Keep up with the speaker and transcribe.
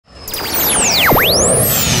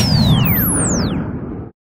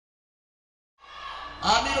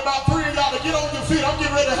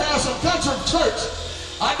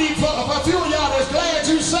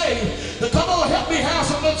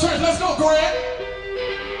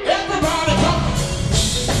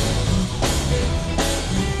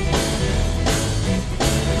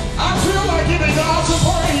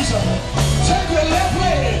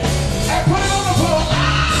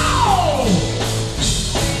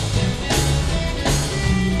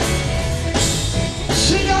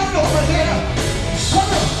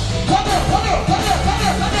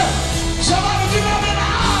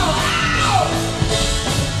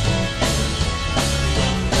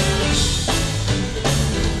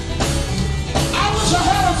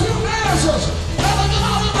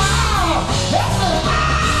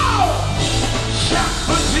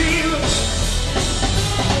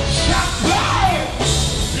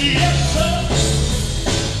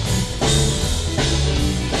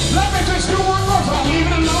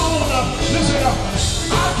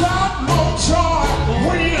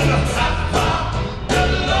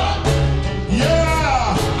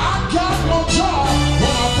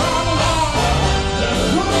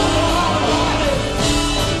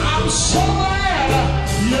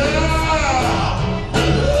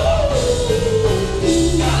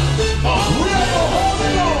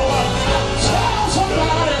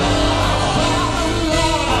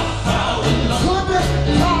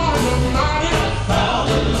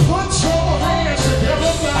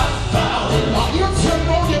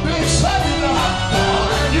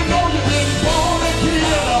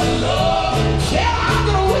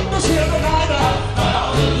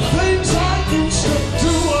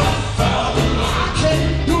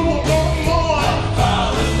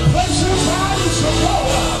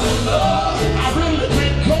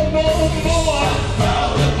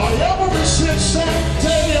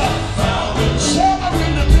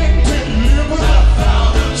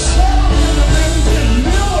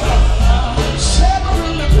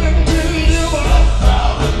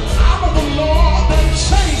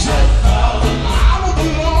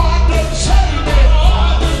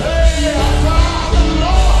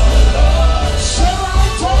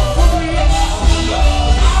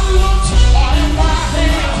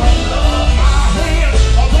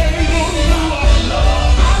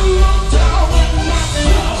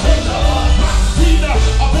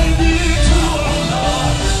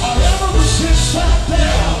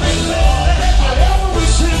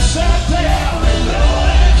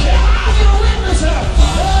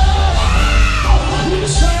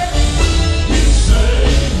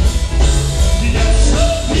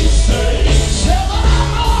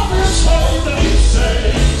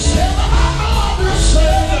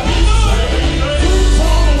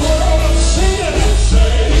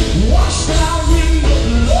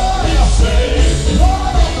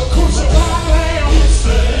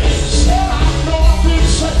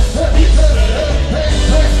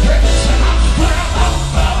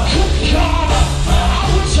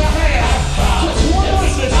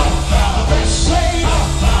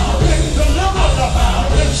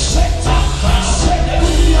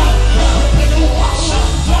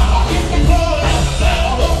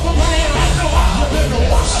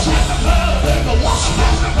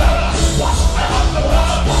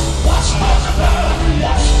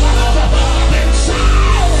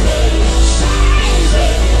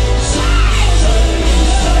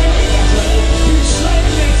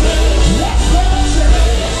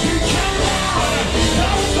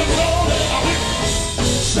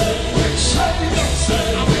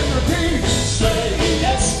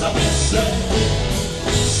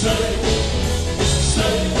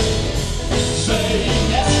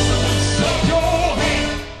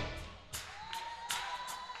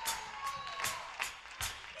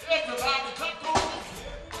Everybody come through.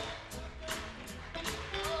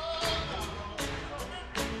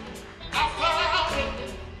 I found it.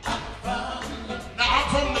 Now I'm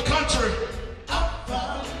from the country.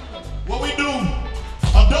 What we do,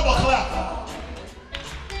 a double clap.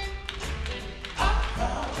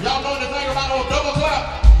 Y'all know anything about old double clap?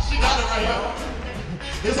 She got it right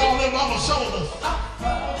here. It's all in mama's shoulders.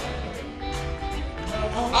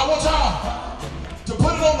 I want y'all to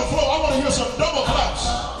put it on the floor. I want to hear some double claps.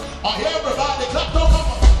 Everybody clap, don't come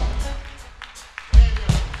on.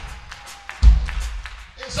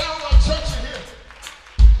 It sounds like church in here.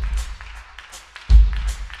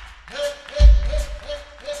 Hey, hey, hey, hey,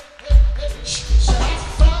 hey, hey, hey. So I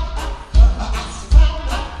found,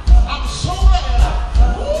 I'm so glad.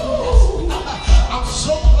 Ooh, I'm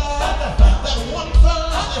so glad that one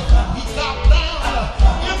Thursday he got down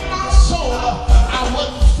in my soul. I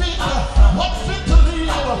wasn't fit to live.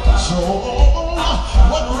 So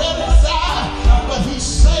wasn't ready to die, but he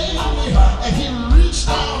saved me and he reached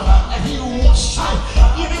down and he washed me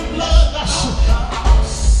in his blood. I'm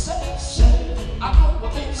saved. I know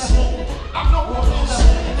what it is. I know what it is.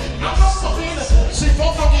 I know what it is. See,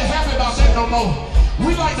 folks don't get happy about that no more.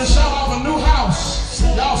 We like to shout off a new house.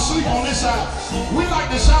 Y'all sleep on this side. We like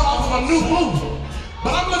to shout off of a new boot.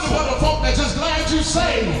 But I'm looking for the folk that's just glad you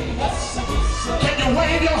saved. Can you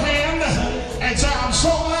wave your hand and say, I'm so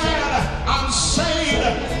glad I'm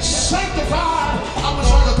saved, sanctified. I wish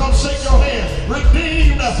I could come shake your hand.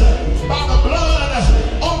 Redeemed by the